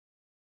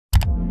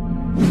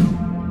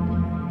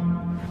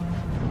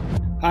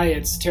Hi,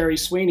 it's Terry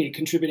Sweeney,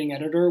 contributing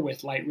editor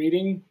with Light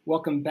Reading.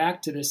 Welcome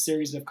back to this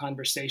series of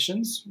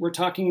conversations. We're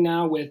talking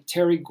now with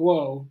Terry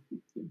Guo,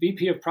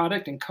 VP of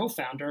Product and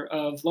co-founder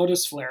of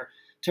Lotus Flare.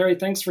 Terry,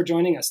 thanks for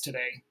joining us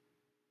today.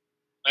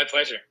 My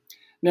pleasure.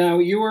 Now,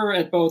 you were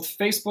at both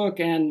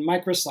Facebook and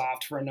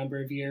Microsoft for a number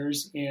of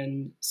years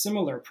in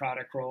similar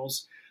product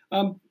roles.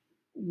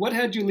 What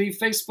had you leave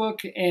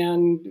Facebook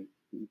and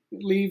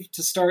leave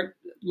to start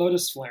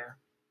Lotus Flare?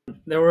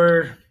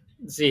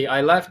 I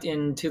left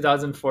in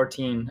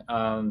 2014,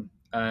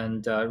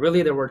 and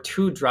really there were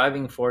two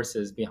driving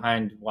forces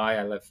behind why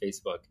I left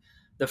Facebook.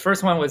 The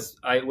first one was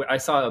I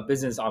saw a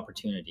business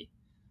opportunity.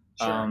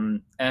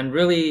 Sure. And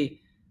really,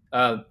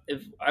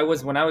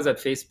 when I was at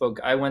Facebook,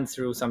 I went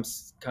through some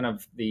kind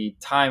of the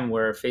time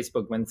where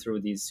Facebook went through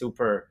the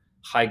super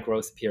high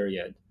growth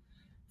period.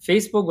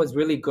 Facebook was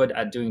really good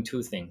at doing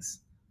two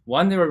things.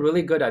 One, they were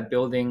really good at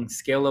building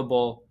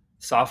scalable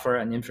software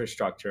and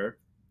infrastructure,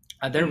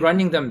 and then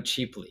running them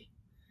cheaply.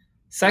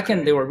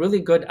 Second, they were really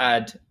good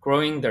at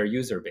growing their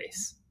user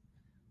base.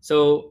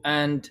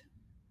 And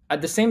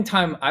at the same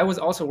time, I was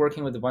also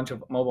working with a bunch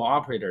of mobile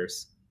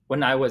operators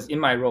when I was in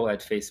my role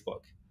at Facebook.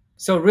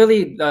 So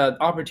really the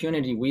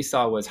opportunity we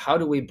saw was, how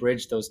do we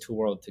bridge those two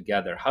worlds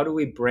together? How do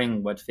we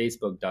bring what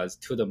Facebook does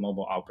to the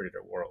mobile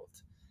operator world?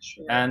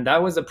 Sure. And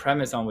that was the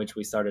premise on which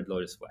we started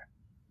Lotus Flare.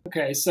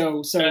 Okay,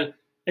 so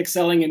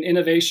excelling in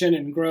innovation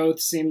and growth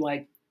seem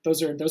like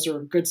those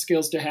are good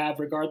skills to have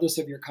regardless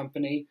of your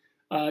company.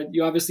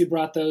 You obviously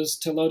brought those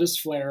to Lotus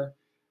Flare.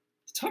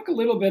 Talk a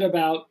little bit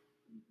about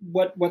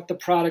what the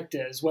product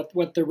is,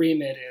 what the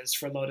remit is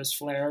for Lotus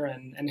Flare,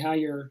 and how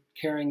you're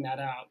carrying that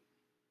out.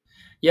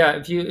 Yeah,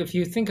 if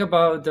you think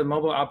about the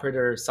mobile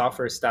operator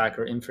software stack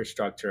or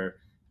infrastructure,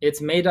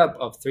 it's made up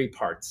of three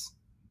parts: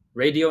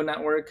 radio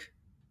network,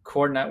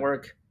 core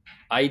network,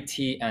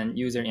 IT, and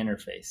user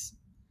interface.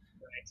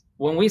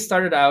 When we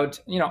started out,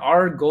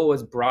 our goal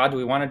was broad.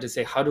 We wanted to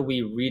say, how do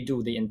we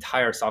redo the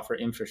entire software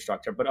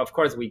infrastructure? But of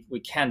course, we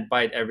can't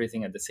bite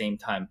everything at the same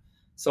time.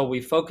 So we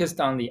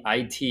focused on the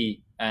IT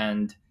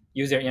and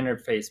user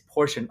interface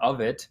portion of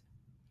it.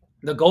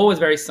 The goal was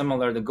very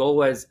similar. The goal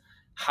was,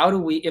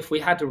 if we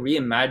had to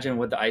reimagine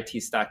what the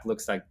IT stack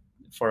looks like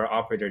for our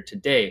operator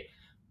today,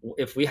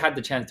 if we had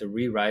the chance to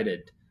rewrite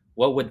it,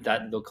 what would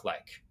that look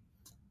like?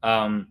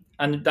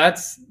 And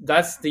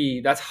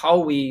that's how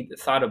we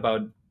thought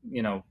about,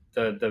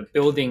 the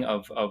building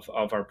of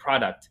our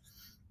product.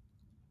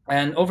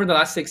 And over the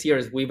last 6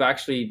 years, we've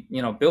actually,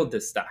 built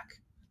this stack.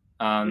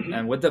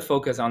 And with the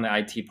focus on the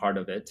IT part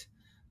of it,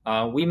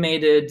 we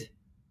made it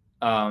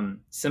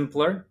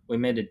simpler. We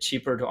made it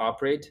cheaper to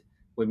operate.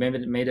 We made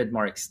it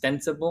more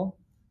extensible.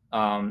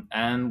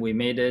 And we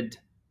made it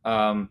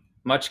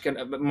much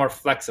more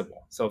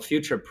flexible, so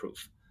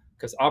future-proof,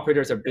 because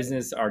operators of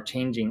business are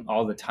changing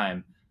all the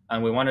time.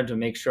 And we wanted to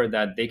make sure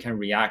that they can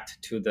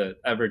react to the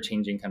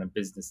ever-changing kind of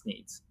business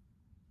needs.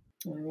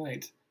 All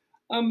right.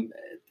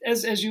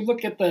 As you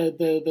look at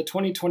the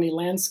 2020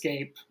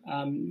 landscape,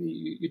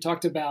 you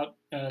talked about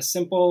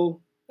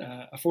simple,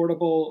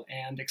 affordable,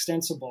 and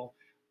extensible.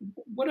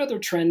 What other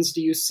trends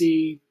do you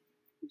see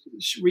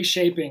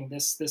reshaping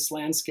this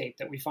landscape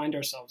that we find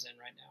ourselves in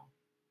right now?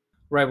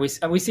 Right.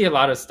 We see a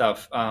lot of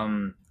stuff.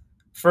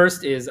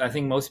 First is, I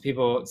think most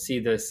people see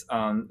this,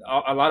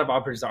 a lot of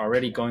operators are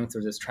already going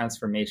through this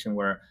transformation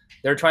where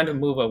they're trying to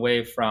move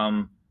away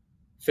from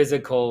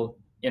physical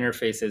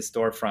interfaces,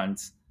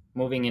 storefronts,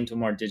 moving into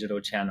more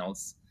digital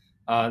channels.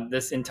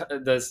 This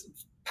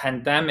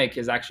pandemic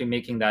is actually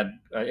making that,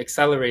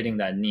 accelerating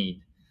that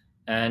need.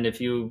 And if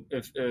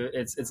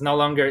it's no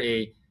longer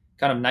a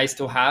kind of nice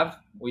to have,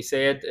 we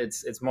say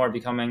it's more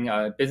becoming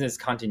a business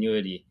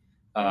continuity.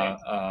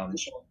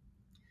 Sure.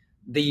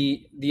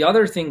 The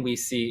other thing we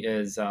see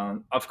is,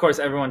 of course,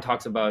 everyone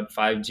talks about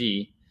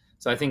 5G.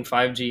 So I think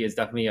 5G is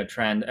definitely a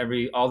trend.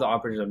 All the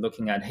operators are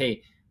looking at,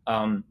 hey,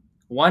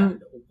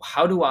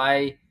 how do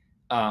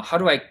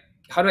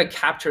I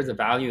capture the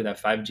value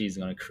that 5G is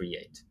going to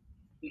create?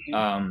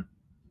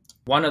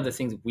 One of the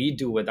things we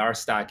do with our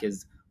stack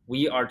is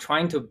we are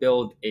trying to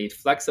build a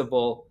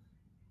flexible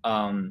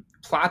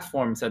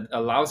platform that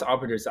allows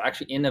operators to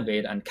actually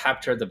innovate and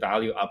capture the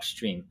value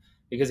upstream.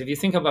 Because if you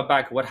think about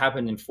back what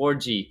happened in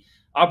 4G,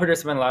 operators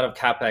spent a lot of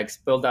capex,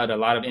 built out a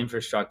lot of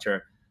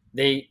infrastructure.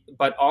 A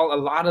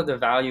lot of the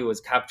value was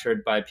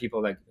captured by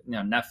people like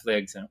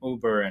Netflix and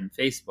Uber and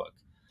Facebook.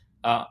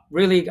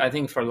 Really, I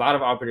think for a lot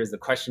of operators, the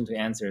question to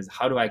answer is,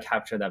 how do I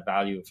capture that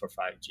value for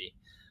 5G?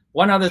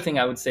 One other thing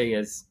I would say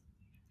is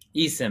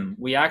eSIM.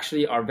 We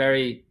actually are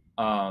very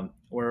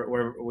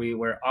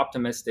we're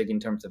optimistic in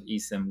terms of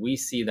eSIM. We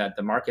see that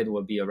the market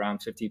will be around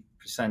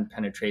 50%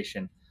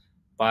 penetration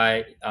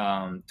by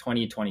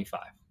 2025.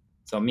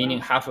 So meaning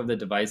half of the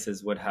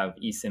devices would have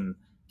eSIM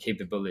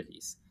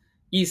capabilities.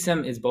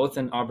 eSIM is both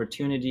an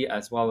opportunity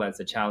as well as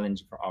a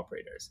challenge for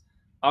operators.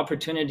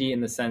 Opportunity in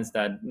the sense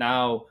that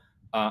now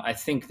I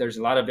think there's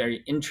a lot of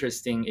very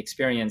interesting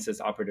experiences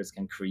operators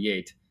can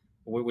create.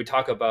 We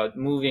talk about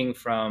moving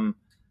from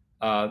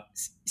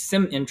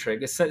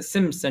SIM-centric,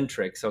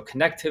 so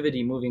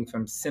connectivity moving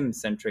from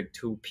SIM-centric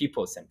to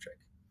people-centric.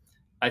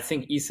 I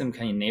think eSIM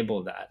can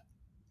enable that.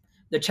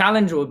 The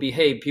challenge will be,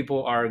 hey,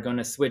 people are going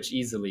to switch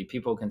easily.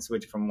 People can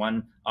switch from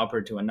one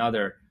operator to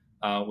another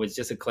with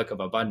just a click of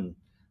a button.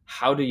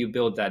 How do you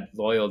build that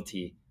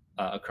loyalty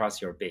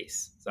across your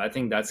base? So I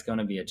think that's going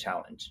to be a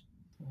challenge.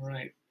 All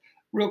right.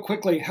 Real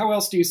quickly, how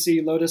else do you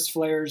see Lotus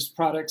Flare's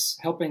products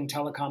helping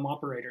telecom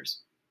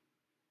operators?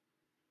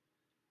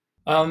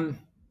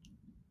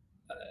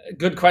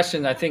 Good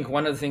question. I think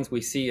one of the things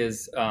we see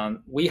is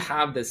we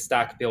have this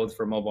stack built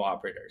for mobile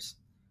operators.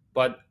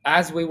 But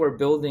as we were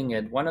building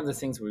it, one of the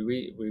things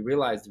we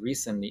realized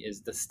recently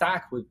is the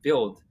stack we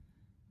build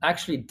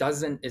actually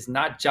is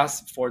not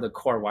just for the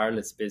core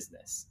wireless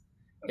business.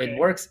 Okay. It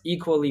works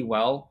equally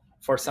well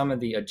for some of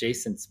the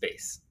adjacent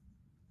space.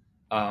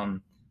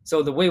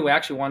 So the way we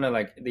actually want to,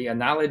 like, the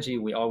analogy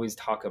we always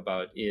talk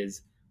about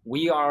is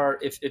we are,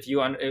 if you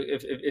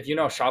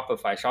know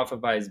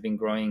Shopify has been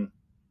growing,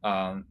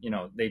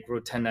 they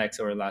grew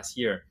 10x over last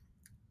year.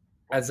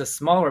 As a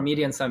small or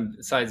medium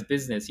sized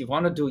business, you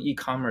want to do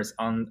e-commerce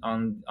on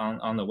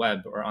the web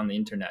or on the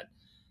internet,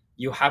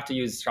 you have to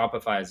use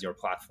Shopify as your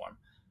platform.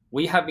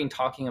 We have been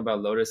talking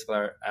about Lotus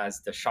Flare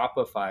as the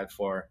Shopify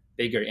for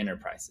bigger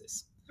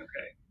enterprises.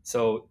 Okay.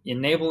 So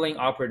enabling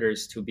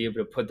operators to be able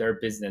to put their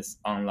business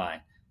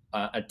online,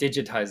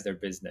 digitize their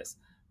business.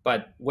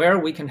 But where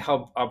we can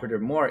help operator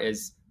more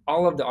is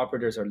all of the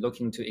operators are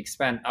looking to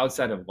expand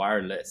outside of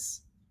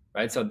wireless,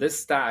 right? So this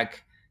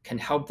stack can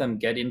help them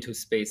get into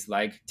space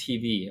like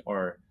TV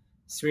or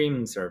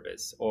streaming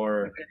service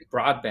or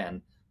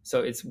broadband.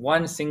 So it's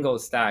one single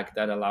stack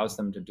that allows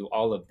them to do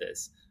all of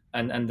this.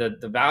 And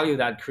the value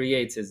that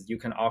creates is you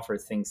can offer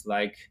things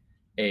like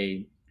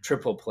a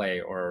triple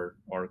play or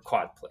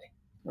quad play.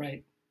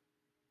 Right.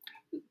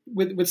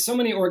 With so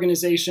many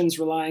organizations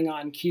relying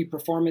on key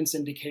performance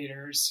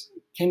indicators,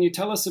 can you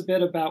tell us a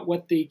bit about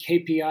what the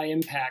KPI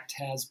impact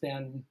has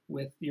been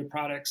with your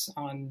products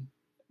on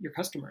your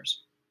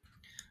customers?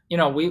 We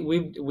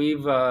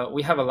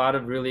have a lot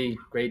of really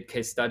great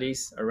case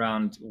studies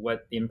around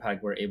what the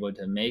impact we're able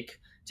to make.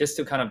 Just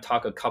to kind of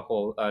talk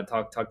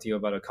to you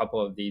about a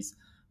couple of these.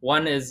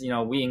 One is,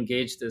 we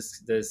engaged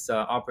this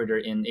operator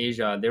in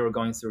Asia. They were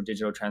going through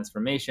digital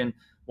transformation.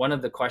 One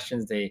of the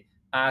questions they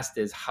asked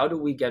is, how do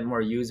we get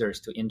more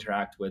users to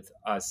interact with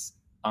us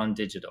on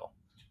digital?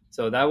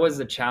 So that was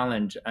the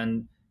challenge.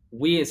 And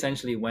we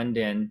essentially went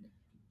in,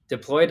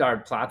 deployed our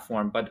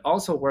platform, but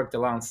also worked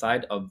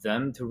alongside of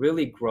them to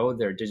really grow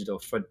their digital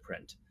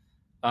footprint.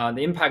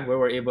 The impact we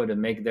were able to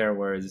make there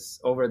was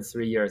over the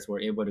 3 years,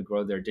 we're able to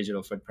grow their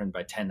digital footprint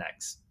by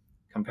 10x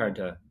compared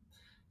to.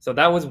 So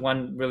that was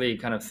one really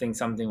kind of thing,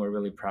 something we're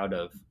really proud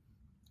of.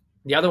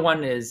 The other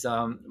one is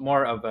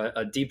more of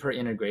a deeper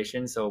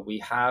integration. So we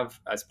have,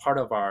 as part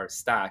of our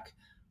stack,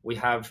 we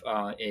have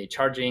a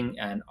charging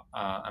and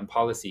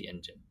policy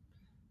engine.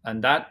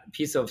 And that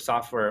piece of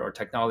software or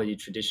technology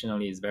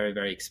traditionally is very,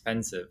 very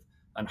expensive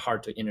and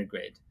hard to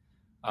integrate.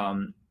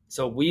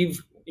 So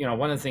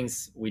one of the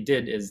things we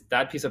did is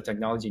that piece of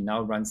technology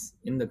now runs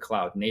in the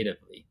cloud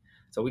natively.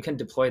 So we can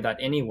deploy that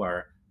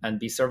anywhere and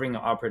be serving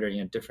an operator in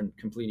a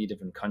completely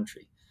different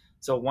country.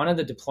 So one of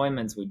the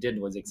deployments we did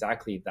was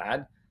exactly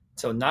that.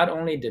 So not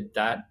only did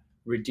that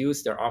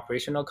reduce their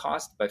operational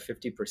cost by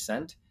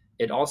 50%,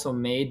 it also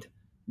made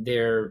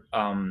their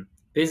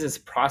business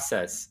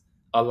process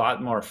a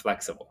lot more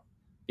flexible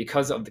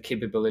because of the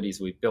capabilities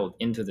we built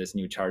into this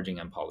new charging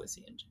and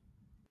policy engine.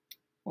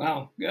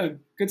 Wow,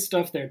 good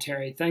stuff there,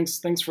 Terry.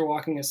 Thanks for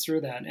walking us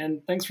through that.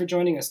 And thanks for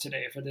joining us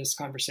today for this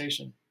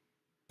conversation.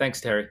 Thanks,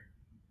 Terry.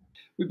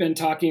 We've been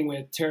talking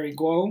with Terry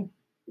Guo,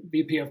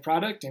 VP of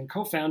Product and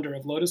co-founder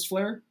of Lotus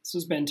Flare. This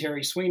has been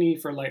Terry Sweeney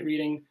for Light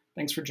Reading.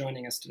 Thanks for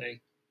joining us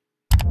today.